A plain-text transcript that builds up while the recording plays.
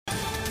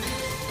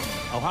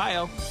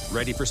Ohio,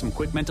 ready for some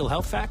quick mental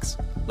health facts?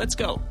 Let's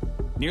go.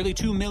 Nearly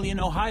 2 million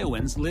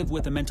Ohioans live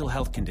with a mental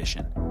health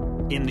condition.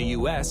 In the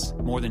U.S.,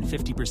 more than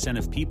 50%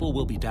 of people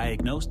will be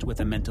diagnosed with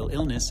a mental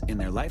illness in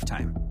their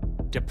lifetime.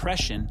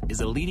 Depression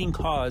is a leading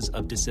cause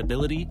of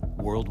disability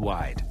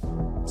worldwide.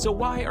 So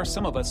why are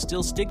some of us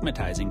still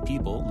stigmatizing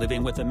people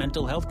living with a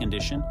mental health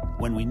condition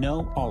when we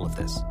know all of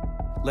this?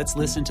 Let's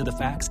listen to the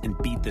facts and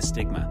beat the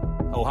stigma.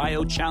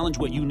 Ohio, challenge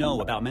what you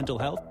know about mental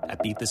health at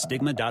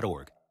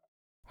beatthestigma.org.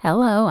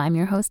 Hello, I'm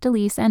your host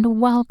Elise, and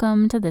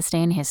welcome to This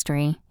Day in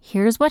History.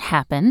 Here's what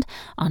happened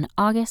on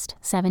August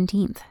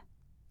 17th.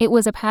 It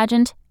was a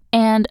pageant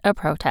and a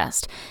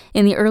protest.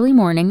 In the early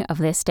morning of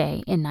this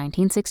day in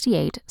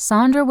 1968,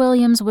 Sandra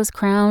Williams was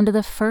crowned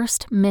the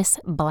first Miss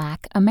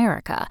Black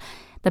America.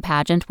 The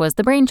pageant was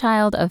the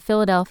brainchild of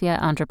Philadelphia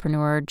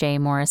entrepreneur J.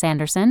 Morris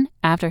Anderson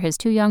after his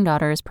two young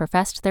daughters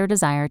professed their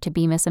desire to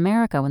be Miss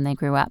America when they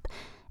grew up.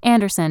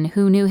 Anderson,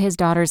 who knew his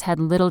daughters had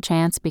little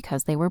chance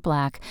because they were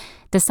black,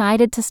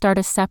 decided to start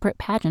a separate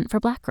pageant for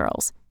black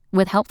girls.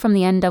 With help from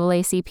the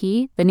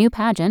NAACP, the new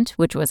pageant,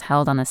 which was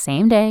held on the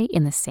same day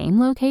in the same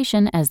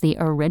location as the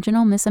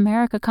original Miss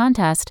America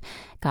contest,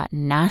 got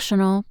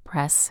national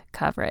press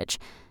coverage.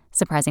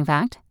 Surprising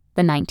fact,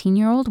 the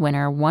 19-year-old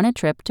winner won a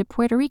trip to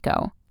Puerto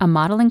Rico, a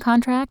modeling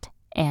contract,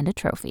 and a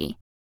trophy.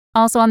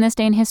 Also on this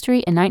day in history,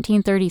 in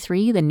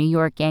 1933, the New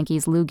York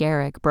Yankees' Lou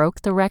Gehrig broke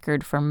the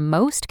record for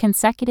most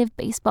consecutive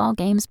baseball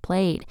games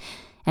played.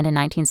 And in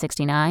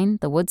 1969,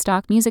 the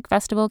Woodstock Music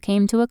Festival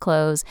came to a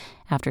close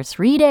after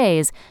 3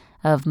 days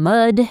of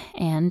mud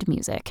and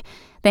music.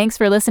 Thanks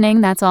for listening.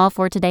 That's all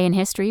for Today in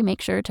History.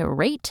 Make sure to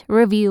rate,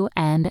 review,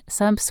 and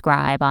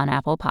subscribe on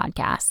Apple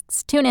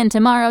Podcasts. Tune in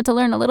tomorrow to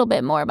learn a little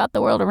bit more about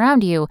the world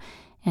around you.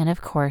 And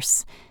of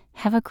course,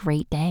 have a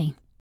great day.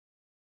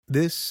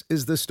 This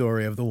is the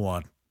story of the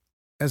one.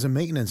 As a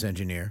maintenance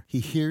engineer, he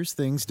hears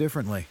things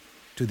differently.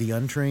 To the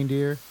untrained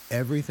ear,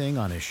 everything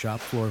on his shop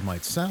floor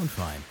might sound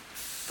fine,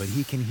 but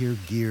he can hear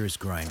gears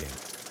grinding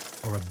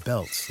or a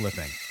belt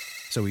slipping.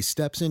 So he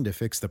steps in to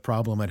fix the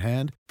problem at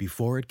hand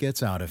before it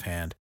gets out of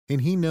hand.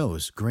 And he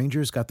knows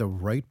Grainger's got the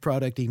right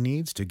product he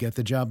needs to get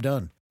the job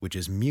done, which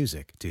is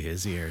music to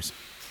his ears.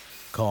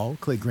 Call,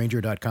 click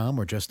Grainger.com,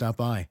 or just stop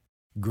by.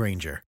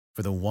 Grainger,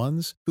 for the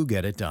ones who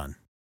get it done.